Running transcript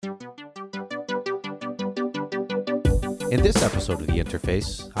In this episode of The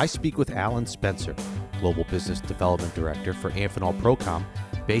Interface, I speak with Alan Spencer, Global Business Development Director for Amphenol Procom,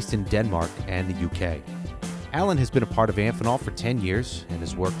 based in Denmark and the UK. Alan has been a part of Amphenol for 10 years and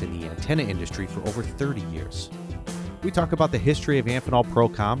has worked in the antenna industry for over 30 years. We talk about the history of Amphenol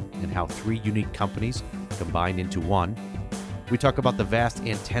Procom and how three unique companies combined into one. We talk about the vast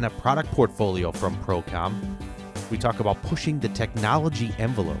antenna product portfolio from Procom. We talk about pushing the technology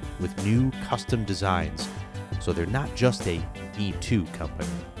envelope with new custom designs, so they're not just a me-too company.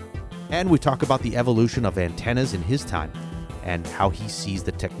 And we talk about the evolution of antennas in his time and how he sees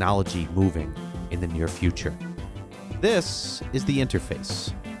the technology moving in the near future. This is The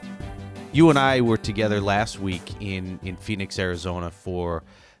Interface. You and I were together last week in Phoenix, Arizona for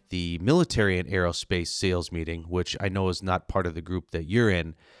the military and aerospace sales meeting, which I know is not part of the group that you're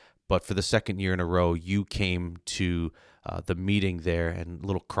in, but for the second year in a row, you came to the meeting there and a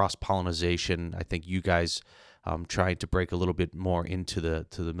little cross-pollination. I think you guys trying to break a little bit more into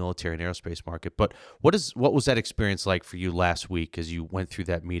the military and aerospace market. But what was that experience like for you last week as you went through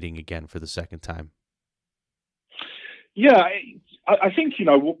that meeting again for the second time? Yeah, I think,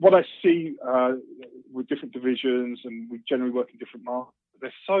 what I see with different divisions, and we generally work in different markets,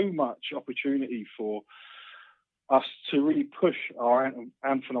 there's so much opportunity for us to really push our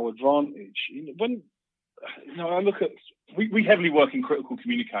Amphenol advantage. When I look at, we heavily work in critical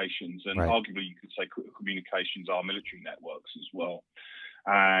communications, and arguably you could say critical communications are military networks as well.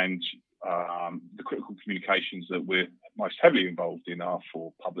 And the critical communications that we're most heavily involved in are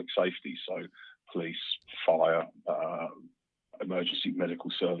for public safety, so police, fire, emergency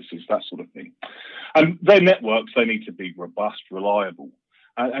medical services, that sort of thing. And their networks, they need to be robust, reliable.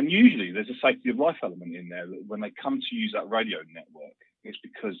 And usually there's a safety of life element in there. That when they come to use that radio network, it's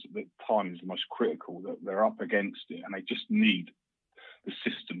because the time is the most critical, that they're up against it and they just need the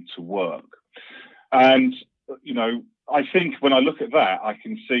system to work. And, I think when I look at that, I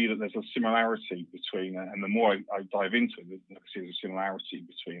can see that there's a similarity between, and the more I dive into it, I can see there's a similarity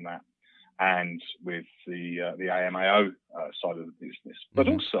between that and with the AMAO side of the business. But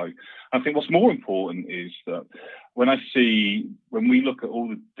also, I think what's more important is that when we look at all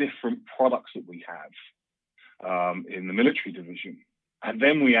the different products that we have in the military division, and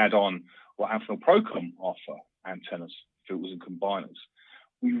then we add on what Amphenol Procom offer, antennas, filters and combiners,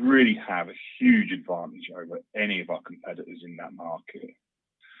 we really have a huge advantage over any of our competitors in that market.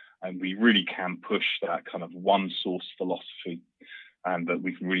 And we really can push that kind of one source philosophy, and that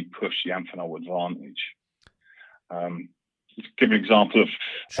we can really push the Amphenol advantage. Just give an example of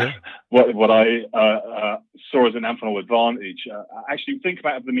what I saw as an Amphenol advantage. Actually, think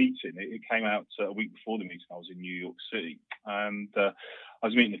about the meeting. It came out a week before the meeting. I was in New York City, and I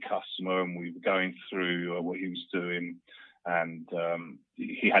was meeting a customer, and we were going through what he was doing, and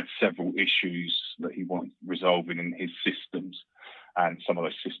he had several issues that he wanted resolving in his systems. And some of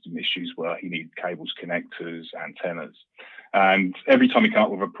those system issues were he needed cables, connectors, antennas. And every time he came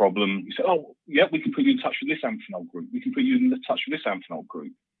up with a problem, he said, "Oh, yeah, we can put you in touch with this Amphenol group. We can put you in touch with this Amphenol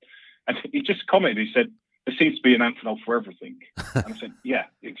group." And he just commented, he said, "There seems to be an Amphenol for everything." And I said, "Yeah,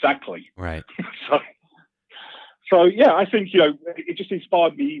 exactly." Right. So yeah, I think, it just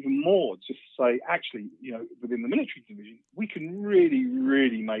inspired me even more to say, actually, within the military division, we can really,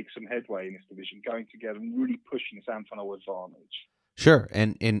 really make some headway in this division, going together and really pushing this Amphenol advantage. Sure,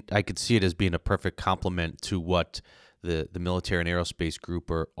 and I could see it as being a perfect complement to what the military and aerospace group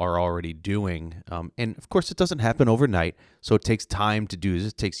are already doing. And of course, it doesn't happen overnight, so it takes time to do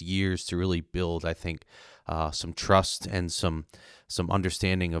this. It takes years to really build, I think, some trust and some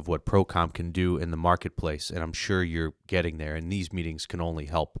understanding of what Procom can do in the marketplace. And I'm sure you're getting there, and these meetings can only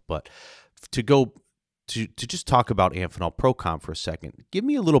help. But to just talk about Amphenol Procom for a second, give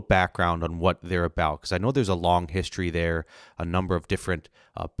me a little background on what they're about, because I know there's a long history there, a number of different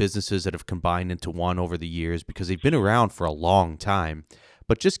businesses that have combined into one over the years, because they've been around for a long time.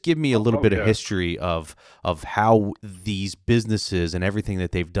 But just give me a little bit of history of how these businesses and everything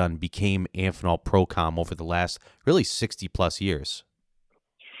that they've done became Amphenol Procom over the last really 60 plus years.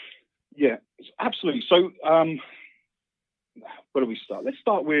 Yeah, absolutely. So where do we start? Let's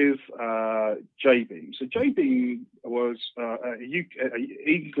start with J-Beam. So J-Beam was an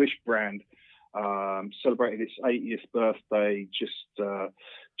English brand, celebrated its 80th birthday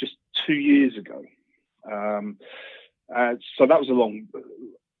just 2 years ago. So that was a long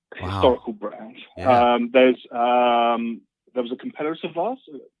historical brand. Yeah. There was a competitor of ours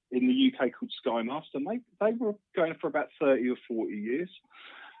in the UK called SkyMaster, and they were going for about 30 or 40 years.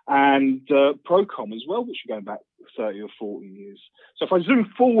 And Procom as well, which are going back 30 or 40 years. So if I zoom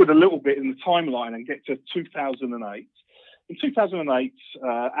forward a little bit in the timeline and get to 2008, in 2008,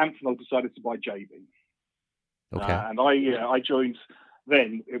 Amphenol decided to buy JB. Okay. And I joined,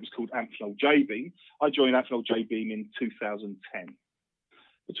 then it was called Amphenol J-Beam. I joined Amphenol J-Beam in 2010.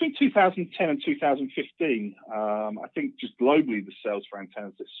 Between 2010 and 2015, I think just globally the sales for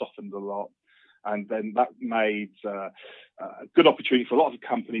antennas has softened a lot. And then that made a good opportunity for a lot of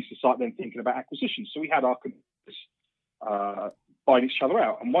companies to start then thinking about acquisitions. So we had our competitors buying each other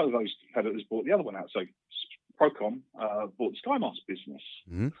out. And one of those competitors bought the other one out. So Procom bought the SkyMast business.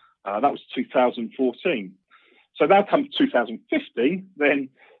 Mm-hmm. That was 2014. So now comes 2015, then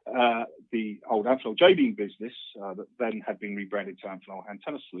the old Amphenol J-Beam business that then had been rebranded to Amphenol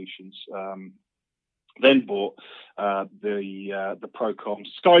Antenna Solutions, then bought the Procom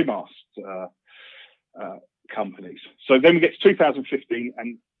SkyMast companies. So then we get to 2015,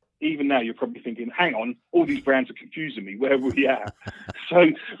 and even now you're probably thinking, hang on, all these brands are confusing me. Where were we at? So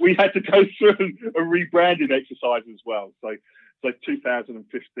we had to go through a rebranding exercise as well. So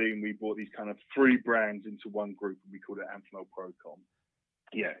 2015, we brought these kind of three brands into one group, and we called it Amphenol Procom.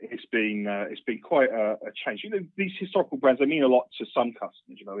 Yeah, it's been quite a change. You know, these historical brands, they mean a lot to some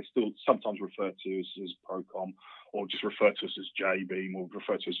customers. You know, they still sometimes refer to us as Procom, or just refer to us as J-Beam, or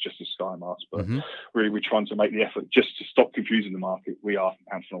refer to us just as SkyMast. But really, we're trying to make the effort just to stop confusing the market. We are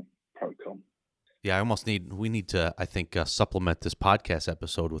Amphenol Procom. Yeah, we need to, I think, supplement this podcast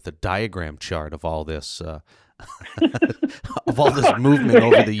episode with a diagram chart of all this, of all this movement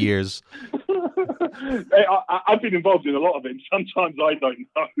over the years. I've been involved in a lot of it, and sometimes I don't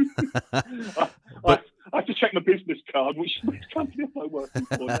know. I have to check my business card, which company am I working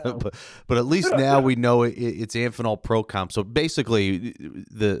for now? but at least now we know it's Amphenol Procom. So basically,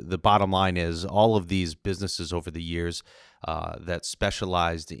 the bottom line is all of these businesses over the years that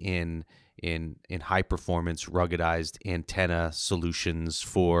specialized in high performance ruggedized antenna solutions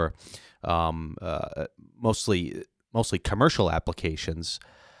for mostly commercial applications,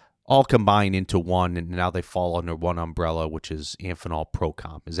 all combine into one, and now they fall under one umbrella, which is Amphenol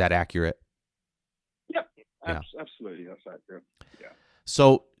Procom. Is that accurate? Yep, absolutely, that's accurate. Yeah.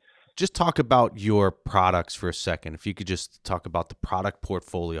 So, just talk about your products for a second. If you could just talk about the product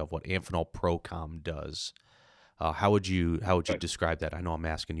portfolio of what Amphenol Procom does. How would you describe that? I know I'm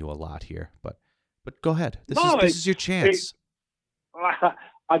asking you a lot here, but go ahead. This is your chance.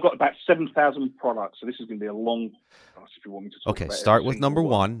 I've got about 7,000 products, so this is going to be a long. If you want me to talk about start with number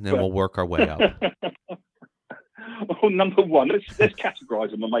one, then we'll work our way up. Well, number one, let's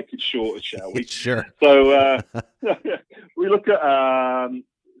categorize them and make it shorter, shall we? Sure. So we look at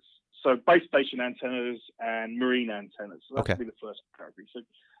base station antennas and marine antennas. So that's going to be the first category. So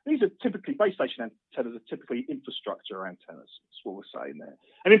these are typically, base station antennas are typically infrastructure antennas. That's what we're saying there.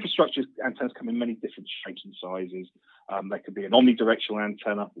 And infrastructure antennas come in many different shapes and sizes. They could be an omnidirectional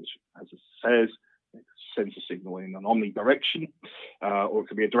antenna, which, as it says, sends a signal in an omnidirection, or it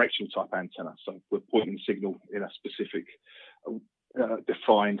could be a directional type antenna. So we're pointing the signal in a specific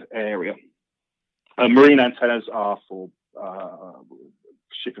defined area. Marine antennas are for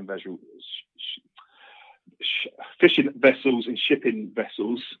fishing vessels and shipping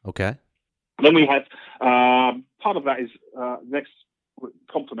vessels. Okay. Then we have part of that is next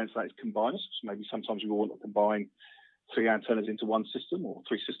complements that is combiners. So maybe sometimes we want to combine three antennas into one system, or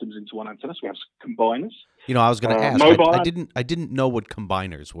three systems into one antenna. So we have combiners. You know, I was going to ask. I didn't know what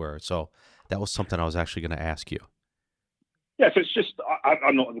combiners were, so that was something I was actually going to ask you. Yeah, so it's just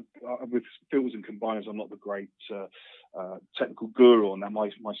I'm not with filters and combiners. I'm not the great technical guru on that. My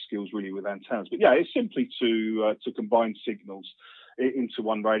skills really with antennas, but yeah, it's simply to combine signals into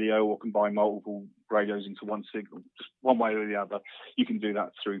one radio, or combine multiple radios into one signal, just one way or the other. You can do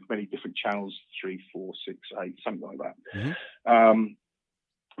that through many different channels, 3, 4, 6, 8, something like that. Mm-hmm.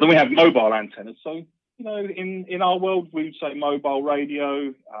 Then we have mobile antennas. So, you know, in our world, we would say mobile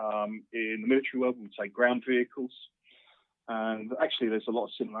radio. In the military world, we would say ground vehicles. And actually, there's a lot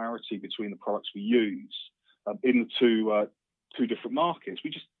of similarity between the products we use in the two different markets. We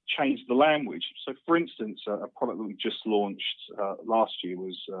just changed the language. So, for instance, a product that we just launched last year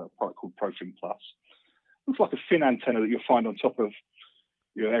was a product called Profin Plus. Looks like a thin antenna that you'll find on top of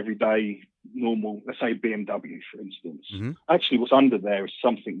your everyday normal, let's say BMW, for instance. Mm-hmm. Actually, what's under there is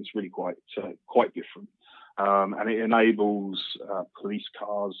something that's really quite different, and it enables police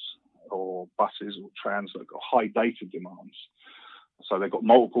cars or buses or trams that have got high data demands. So they've got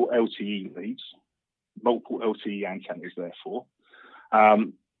multiple LTE leads, multiple LTE antennas, therefore.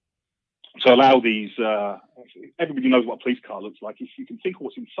 So allow these, everybody knows what a police car looks like. If you can think of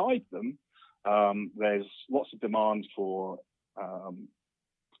what's inside them, there's lots of demand for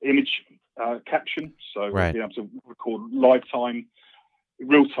image caption. So being able to record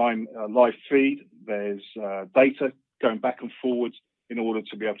real-time live feed. There's data going back and forwards in order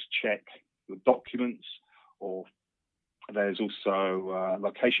to be able to check the documents. Or there's also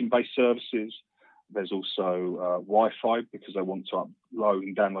location-based services. There's also Wi-Fi, because they want to upload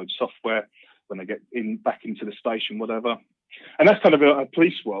and download software when they get back into the station, whatever. And that's kind of a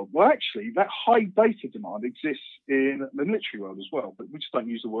police world. Well, actually, that high data demand exists in the military world as well, but we just don't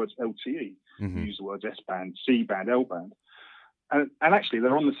use the words LTE. Mm-hmm. We use the words S-band, C-band, L-band. And actually,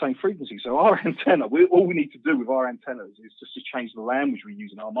 they're on the same frequency. So our antenna, all we need to do with our antennas is just to change the language we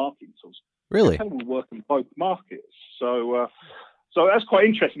use in our marketing tools. Really? The antenna will work in both markets. So that's quite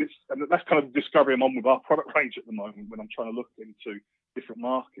interesting. That's kind of the discovery I'm on with our product range at the moment when I'm trying to look into different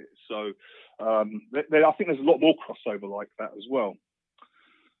markets. So I think there's a lot more crossover like that as well.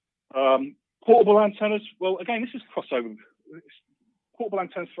 Portable antennas. Well, again, this is crossover. Portable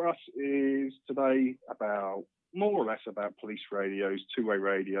antennas for us is today about more or less about police radios, two-way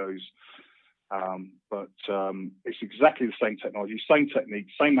radios, but it's exactly the same technology, same technique,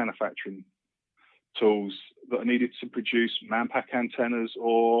 same manufacturing tools that are needed to produce man-pack antennas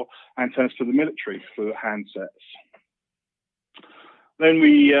or antennas for the military for handsets. Then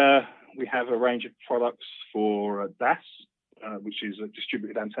we have a range of products for DAS, which is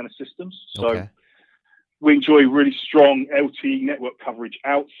distributed antenna systems. So we enjoy really strong LTE network coverage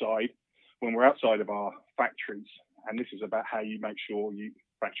outside when we're outside of our factories. And this is about how you make sure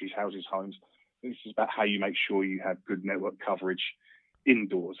factories, houses, homes. This is about how you make sure you have good network coverage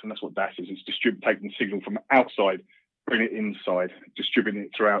indoors. And that's what DAS is. It's taking the signal from outside, bringing it inside, distributing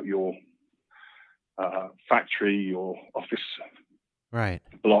it throughout your factory, your office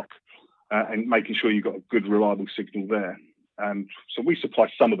block, and making sure you've got a good, reliable signal there. And so we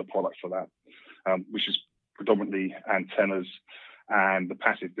supply some of the products for that, which is predominantly antennas and the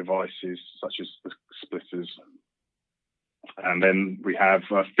passive devices such as the splitters. And then we have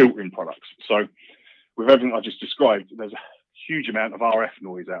filtering products. So with everything I just described, there's a huge amount of RF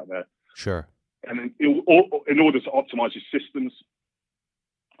noise out there. Sure. And in order to optimize your systems,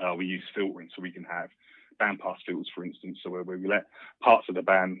 we use filtering. So we can have bandpass filters, for instance, so where we let parts of the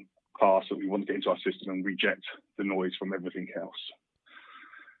band pass that we want to get into our system and reject the noise from everything else.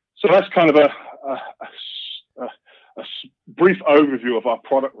 So that's kind of a brief overview of our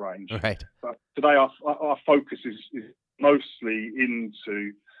product range. Right. But today our focus is mostly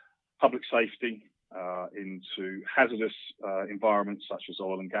into public safety, into hazardous environments such as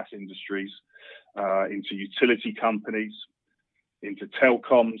oil and gas industries, into utility companies, into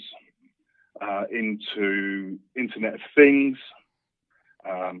telecoms, into Internet of Things,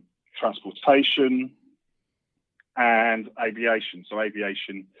 transportation, and aviation. So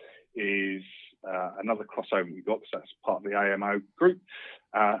aviation is another crossover we've got, so that's part of the AMO group.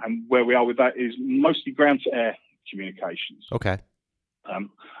 And where we are with that is mostly ground-to-air communications. Okay. And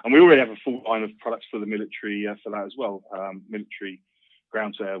we already have a full line of products for the military for that as well. Military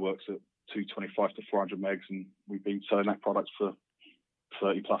ground-to-air works at 225 to 400 megs, and we've been selling that product for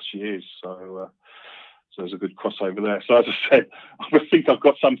 30 plus years. So there's a good crossover there. So as I said, I think I've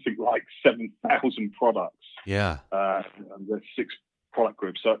got something like 7,000 products. Yeah. And there's 6 product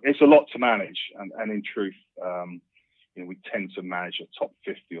groups. So it's a lot to manage. And in truth, we tend to manage a top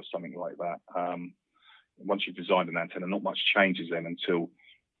 50 or something like that. Once you've designed an antenna, not much changes then until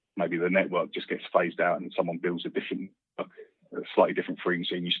maybe the network just gets phased out and someone builds a slightly different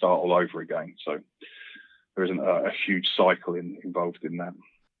frequency and you start all over again. So there isn't a huge cycle involved in that.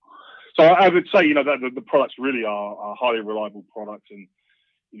 So I would say, that the products really are highly reliable products, and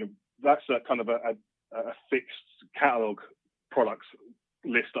that's a kind of a fixed catalog products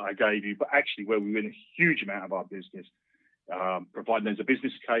list that I gave you. But actually, where we win a huge amount of our business, providing there's a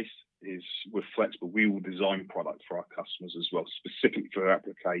business case, is we're flexible. We will design product for our customers as well, specifically for their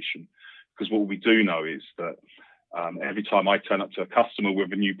application. Because what we do know is that every time I turn up to a customer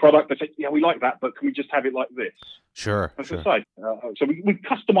with a new product, they say, "Yeah, we like that, but can we just have it like this?" Sure. As I say, so we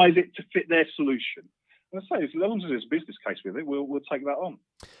customize it to fit their solution. And I say, as long as there's a business case with it, we'll take that on.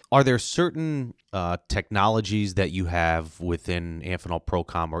 Are there certain technologies that you have within Amphenol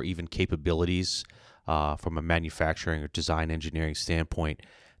Procom, or even capabilities from a manufacturing or design engineering standpoint,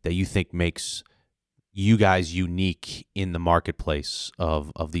 that you think makes you guys unique in the marketplace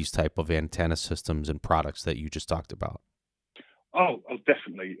of these type of antenna systems and products that you just talked about? Oh,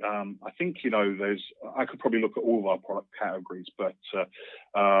 definitely. I think, I could probably look at all of our product categories, but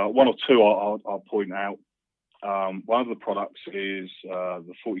one or two I'll point out. One of the products is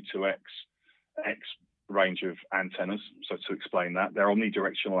the 42X range of antennas. So to explain that, they're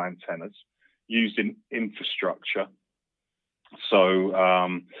omnidirectional antennas used in infrastructure.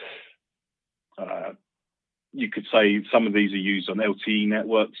 So you could say some of these are used on LTE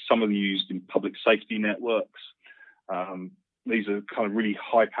networks, some of them are used in public safety networks. These are kind of really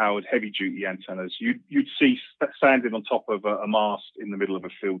high-powered, heavy-duty antennas. You'd see standing on top of a mast in the middle of a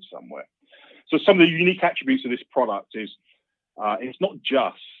field somewhere. So some of the unique attributes of this product is it's not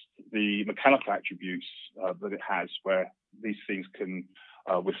just the mechanical attributes that it has, where these things can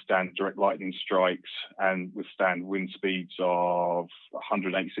withstand direct lightning strikes and withstand wind speeds of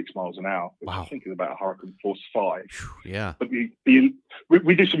 186 miles an hour, which Wow. I think is about a hurricane force 5. Yeah. But we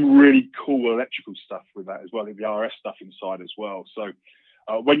do some really cool electrical stuff with that as well, the RS stuff inside as well. So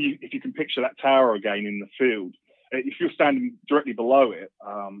if you can picture that tower again in the field, if you're standing directly below it,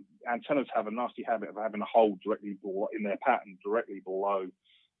 antennas have a nasty habit of having a hole directly in their pattern, directly below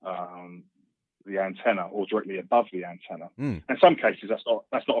the antenna or directly above the antenna. In some cases,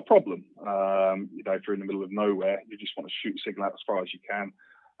 that's not a problem. If you're in the middle of nowhere, you just want to shoot a signal out as far as you can.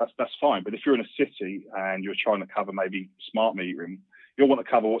 That's fine. But if you're in a city and you're trying to cover maybe smart metering, you'll want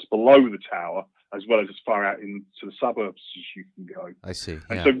to cover what's below the tower as well as far out into the suburbs as you can go. I see.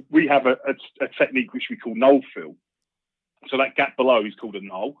 And Yeah. so we have a technique which we call null fill. So that gap below is called a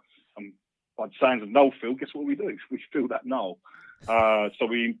null. And by the sounds of null fill, guess what we do? We fill that null. So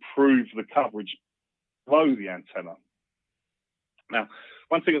we improve the coverage below the antenna. Now,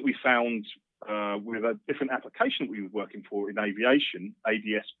 one thing that we found with a different application that we were working for in aviation,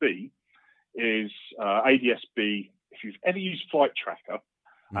 ADS-B, is ADS-B, if you've ever used Flight Tracker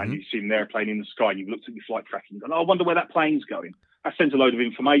and you've seen an airplane in the sky and you've looked at your flight tracker and you've gone, I wonder where that plane's going. That sends a load of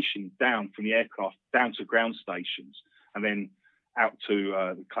information down from the aircraft, down to ground stations, and then out to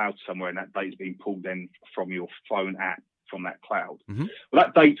the cloud somewhere, and that data is being pulled in from your phone app from that cloud. Well,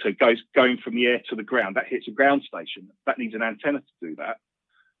 that data going from the air to the ground. That hits a ground station. That needs an antenna to do that.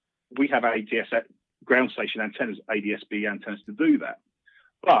 We have ground station antennas, ADS-B antennas to do that.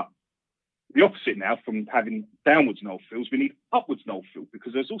 But the opposite now, from having downwards null fills, we need upwards null fill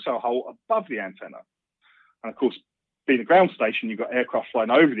because there's also a hole above the antenna. And of course, being a ground station, you've got aircraft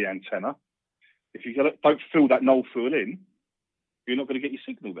flying over the antenna. If you don't fill that null fill in, you're not going to get your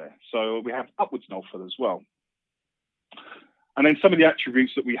signal there. So we have upwards null fill as well. And then some of the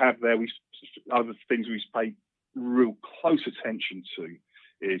attributes that we have there, other things we pay real close attention to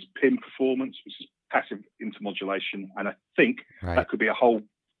is PIM performance, which is passive intermodulation. And I think that could be a whole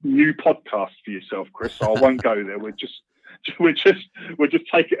new podcast for yourself, Chris. So I won't go there. We'll just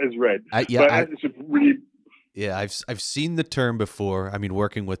take it as read. It's a really... Yeah, I've seen the term before. I mean,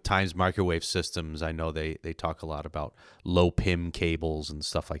 working with Times Microwave Systems, I know they talk a lot about low PIM cables and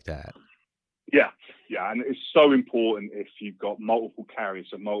stuff like that. Yeah, and it's so important if you've got multiple carriers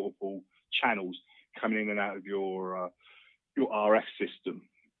and multiple channels coming in and out of your RF system.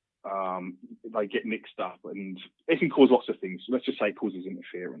 They get mixed up, and it can cause lots of things. Let's just say it causes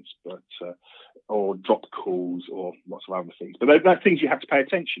interference, or dropped calls, or lots of other things. But they're things you have to pay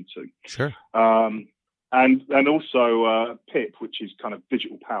attention to. Sure. And also PIP, which is kind of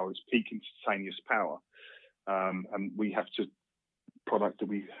digital power, is peak instantaneous power. And we have to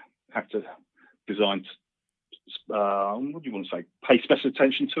design, what do you want to say, pay special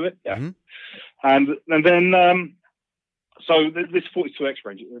attention to it. Yeah. And then, so this 42X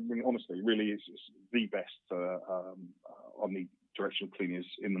range, I mean, honestly, really is the best omnidirectional cleaners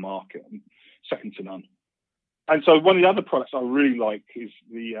in the market, second to none. And so one of the other products I really like is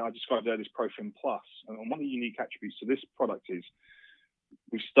I described it as ProFin Plus. And one of the unique attributes to this product is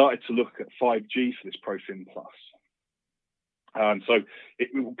we've started to look at 5G for this ProFin Plus. So it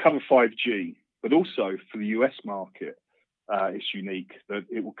will cover 5G, but also for the US market, it's unique that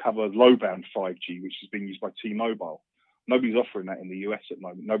it will cover low-band 5G, which is being used by T-Mobile. Nobody's offering that in the US at the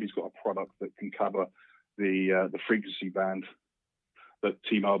moment. Nobody's got a product that can cover the frequency band that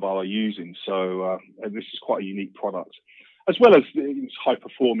T-Mobile are using. So this is quite a unique product, as well as it's high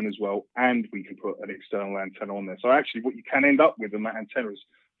performing as well. And we can put an external antenna on there. So actually what you can end up with on that antenna is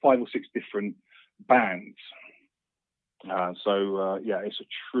 5 or 6 different bands. It's a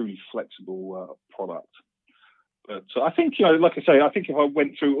truly flexible product. But I think, like I say, I think if I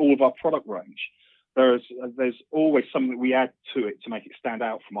went through all of our product range, there's always something that we add to it to make it stand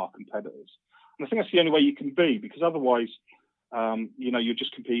out from our competitors. And I think that's the only way you can be, because otherwise, you're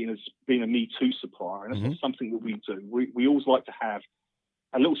just competing as being a Me Too supplier. And that's not something that we do. We always like to have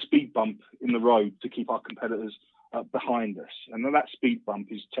a little speed bump in the road to keep our competitors behind us. And then that speed bump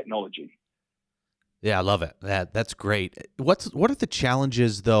is technology. Yeah, I love it. That's great. What are the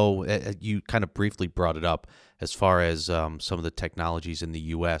challenges, though? You kind of briefly brought it up as far as some of the technologies in the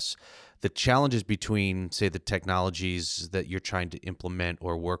U.S. The challenges between, say, the technologies that you're trying to implement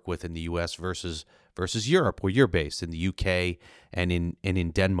or work with in the U.S. versus Europe, where you're based, in the U.K. and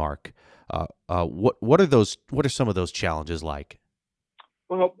in Denmark. What are some of those challenges like?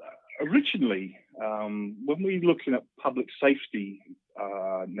 Well, originally, when we're looking at public safety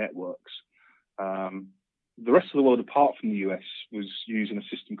networks, the rest of the world, apart from the US, was using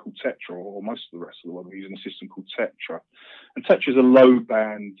a system called Tetra, or most of the rest of the world were using a system called Tetra. And Tetra is a low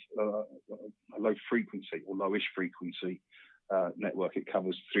band, a low frequency or lowish frequency network. It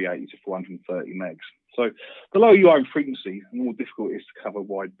covers 380 to 430 megs. So the lower you are in frequency, the more difficult it is to cover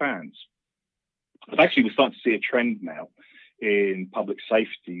wide bands. But actually, we're starting to see a trend now in public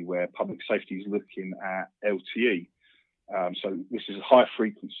safety, where public safety is looking at LTE. So this is a higher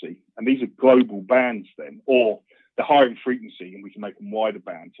frequency, and these are global bands then, or they're higher in frequency, and we can make them wider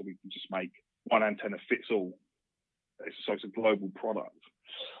bands, so we can just make one antenna fits all. So it's a global product.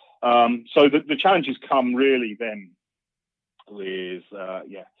 So the challenges come really then with,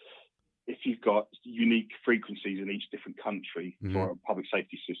 if you've got unique frequencies in each different country for a public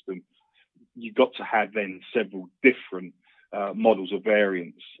safety system, you've got to have then several different models or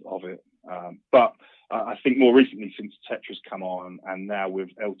variants of it. But I think more recently, since Tetra's come on, and now with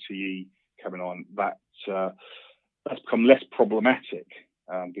LTE coming on, that's become less problematic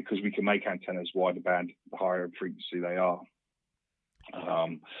because we can make antennas wider band the higher in frequency they are.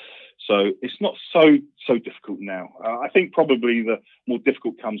 So it's not so difficult now. I think probably the more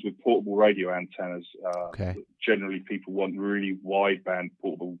difficult comes with portable radio antennas. Generally, people want really wide band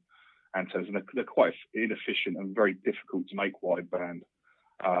portable antennas, and they're quite inefficient and very difficult to make wide band.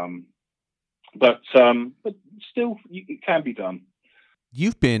 But still, it can be done.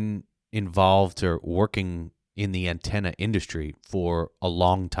 You've been involved or working in the antenna industry for a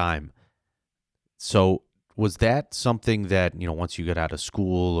long time. So was that something that, once you got out of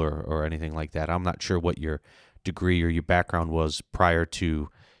school or anything like that, I'm not sure what your degree or your background was prior to,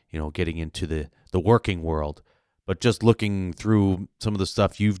 getting into the working world, but just looking through some of the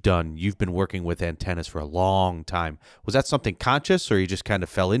stuff you've done, you've been working with antennas for a long time. Was that something conscious, or you just kind of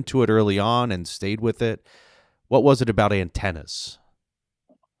fell into it early on and stayed with it? What was it about antennas?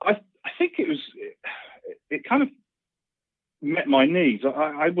 I think it kind of met my needs.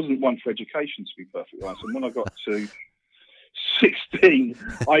 I wasn't one for education, to be perfectly honest. And when I got to 16,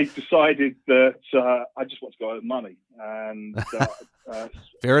 I decided that I just want to go earn money. And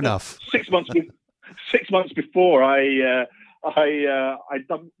fair enough. 6 months before I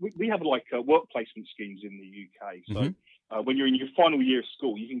done, we have like work placement schemes in the UK. So when you're in your final year of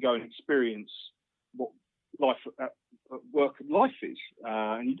school, you can go and experience what work life is,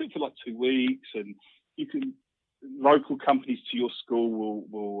 and you do it for like 2 weeks. And you can, local companies to your school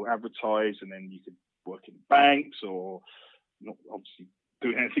will advertise, and then you could work in banks, or not obviously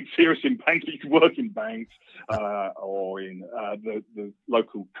doing anything serious in banks, but you could work in banks or in the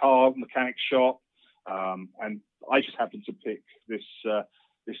local car mechanic shop. And I just happened to pick this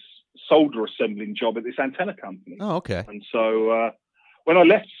solder assembling job at this antenna company. Oh, okay. And so when I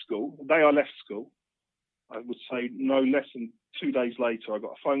left school, the day I left school, I would say no less than 2 days later, I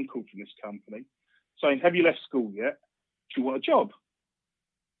got a phone call from this company saying, "Have you left school yet? Do you want a job?"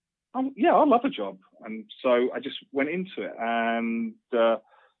 Yeah, I love a job. And so I just went into it, and I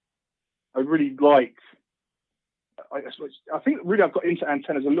really like. I think really I got into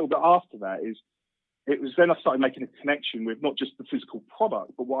antennas a little bit after that. It was then I started making a connection with not just the physical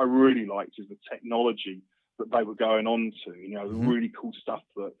product, but what I really liked is the technology that they were going on to. The really cool stuff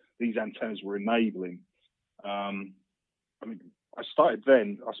that these antennas were enabling. I started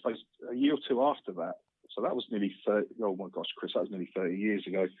then, I suppose, a year or two after that. So that was nearly 30. Oh my gosh, Chris, that was nearly 30 years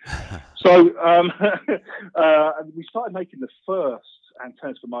ago. So we started making the first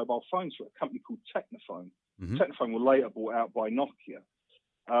antennas for mobile phones for a company called Technophone. Technophone were later bought out by Nokia.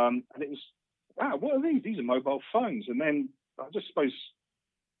 And it was, wow, what are these? These are mobile phones. And then I just suppose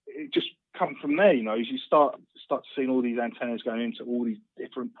it just come from there, as you start seeing all these antennas going into all these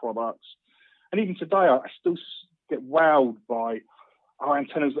different products. And even today, I still get wowed by our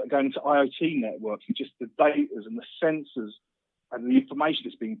antennas that are going into IoT networks, and just the data and the sensors and the information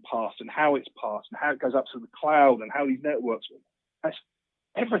that's being passed, and how it's passed, and how it goes up to the cloud, and how these networks work. That's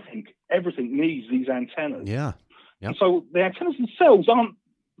everything. Everything needs these antennas. Yeah. And so the antennas themselves aren't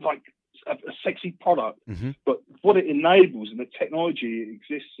like a sexy product, but what it enables and the technology it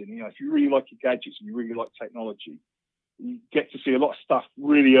exists in. If you really like your gadgets and you really like technology, you get to see a lot of stuff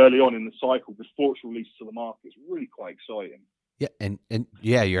really early on in the cycle before it's released to the market. It's really quite exciting. Yeah, and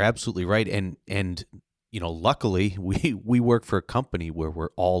yeah, you're absolutely right. And luckily we work for a company where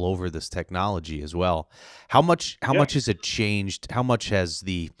we're all over this technology as well. How much has it changed? How much has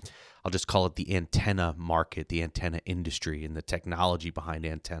I'll just call it the antenna market, the antenna industry, and the technology behind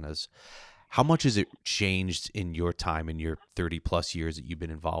antennas, How much has it changed in your time, in your 30 plus years that you've been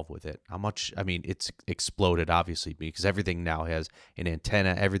involved with it? How much, I mean, it's exploded obviously because everything now has an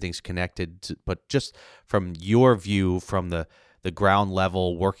antenna, everything's connected, but just from your view, from the ground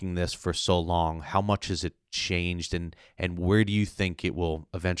level, working this for so long, how much has it changed, and where do you think it will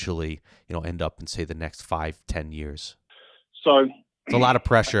eventually, end up in, say, the next 5-10 years? So it's a lot of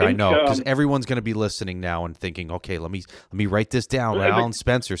pressure, I know, because um, everyone's going to be listening now and thinking, okay, let me write this down, what Alan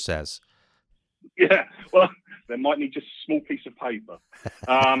Spencer says. Yeah, well, they might need just a small piece of paper.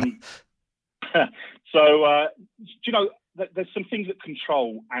 There's some things that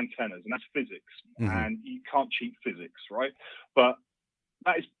control antennas, and that's physics. Mm-hmm. And you can't cheat physics, right? But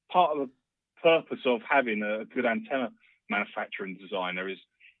that is part of the purpose of having a good antenna manufacturer and designer is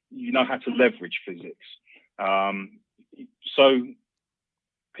you know how to leverage physics. So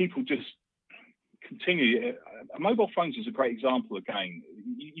people just continue. Mobile phones is a great example again.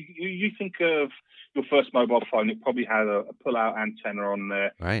 You think of your first mobile phone, it probably had a pull-out antenna on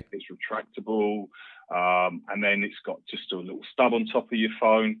there. Right. It's retractable, and then it's got just a little stub on top of your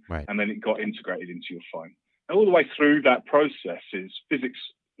phone, right. And then it got integrated into your phone. And all the way through that process is physics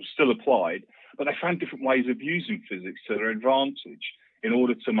still applied, but they found different ways of using physics to their advantage in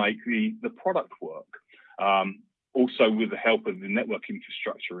order to make the product work. Also, with the help of the network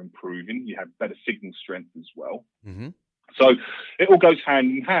infrastructure improving, you have better signal strength as well. Mm-hmm. So it all goes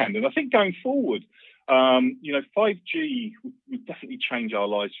hand in hand. And I think going forward, 5G would definitely change our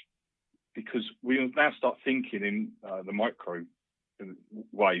lives because we now start thinking in the microwave.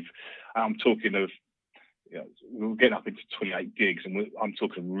 I'm talking of, we're getting up into 28 gigs, and I'm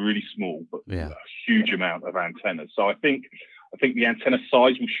talking really small, but a huge amount of antennas. So I think the antenna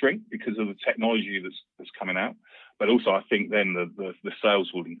size will shrink because of the technology that's coming out. But also, I think then the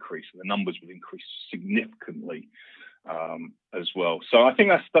sales will increase, and the numbers will increase significantly as well. So I think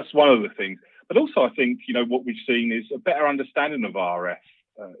that's one of the things. But also, I think what we've seen is a better understanding of RF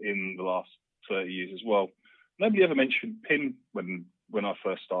in the last 30 years as well. Nobody ever mentioned PIN when I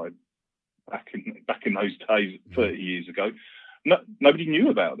first started back in those days, 30 years ago. Nobody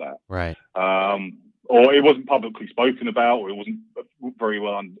knew about that. Right. Or it wasn't publicly spoken about, or it wasn't very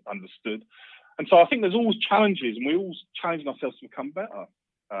well understood. And so I think there's always challenges, and we're always challenging ourselves to become better.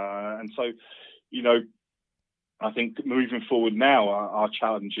 And so, I think moving forward now, our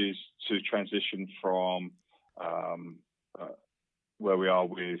challenge is to transition from where we are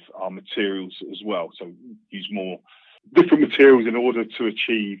with our materials as well. So use more different materials in order to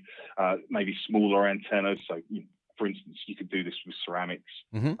achieve maybe smaller antennas. So, for instance, you could do this with ceramics.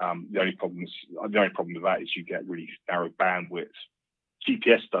 Mm-hmm. The only problem with that is you get really narrow bandwidth.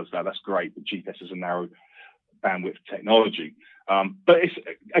 GPS does that. That's great, but GPS is a narrow bandwidth technology. But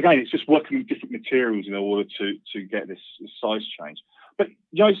it's just working with different materials in order to get this size change. But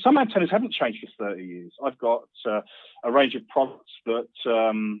some antennas haven't changed for 30 years. I've got a range of products that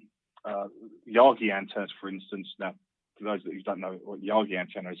Yagi antennas, for instance. Now, for those who don't know what Yagi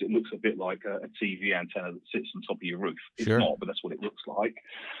antenna is, it looks a bit like a TV antenna that sits on top of your roof. It's not, but that's what it looks like.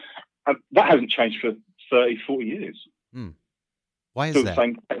 That hasn't changed for 30, 40 years. Why is Still that? The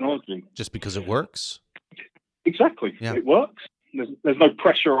same technology. Just because it works? Exactly. Yeah. It works. There's no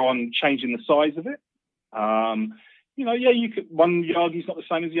pressure on changing the size of it. You could, one Yagi's not the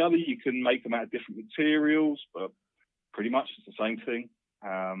same as the other. You can make them out of different materials, but pretty much it's the same thing.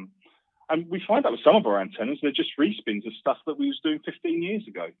 And we find that with some of our antennas, they're just respins of stuff that we was doing 15 years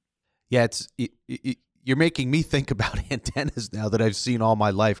ago. Yeah, you're making me think about antennas now that I've seen all my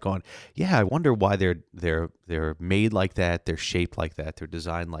life going, yeah, I wonder why they're made like that, they're shaped like that, they're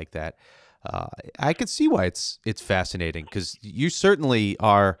designed like that. I can see why it's fascinating, because you certainly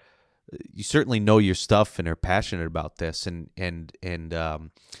know your stuff and are passionate about this, and I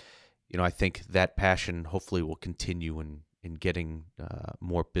think that passion hopefully will continue in getting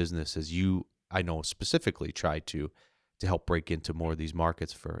more business as you, I know, specifically try to help break into more of these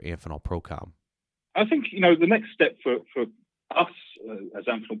markets for Amphenol Procom. I think the next step for us as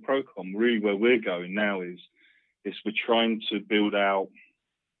Amphenol Procom, really where we're going now is we're trying to build out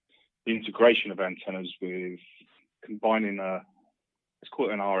the integration of antennas with combining let's call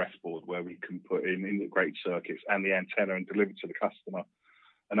it an RF board, where we can put in integrated circuits and the antenna and deliver to the customer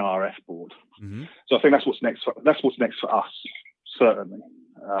an RF board. Mm-hmm. So I think that's what's next. That's what's next for us, certainly.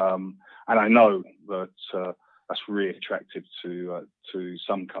 And I know that that's really attractive to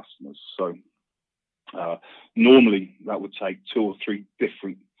some customers. So normally that would take 2 or 3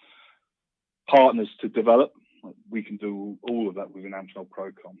 different partners to develop. We can do all of that within Amphenol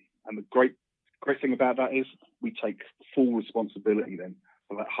Procom. And the great thing about that is we take full responsibility then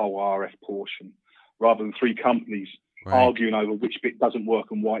for that whole RF portion, rather than 3 companies arguing over which bit doesn't work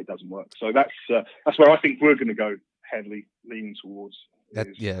and why it doesn't work. So that's where I think we're going to go heavily leaning towards.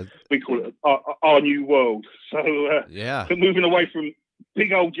 We call it our new world. So moving away from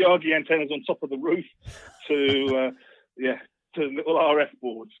big old Yagi antennas on top of the roof to little RF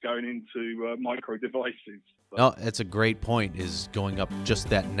boards going into micro devices. So. No, that's a great point, is going up just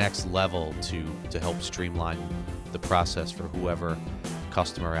that next level to help streamline the process for whoever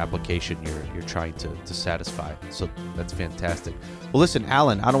customer application you're trying to satisfy. So that's fantastic. Well, listen,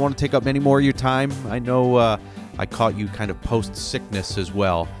 Alan, I don't want to take up any more of your time. I know I caught you kind of post-sickness as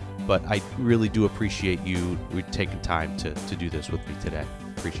well, but I really do appreciate you taking time to do this with me today.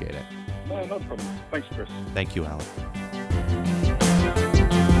 Appreciate it. No problem. Thanks, Chris. Thank you, Alan.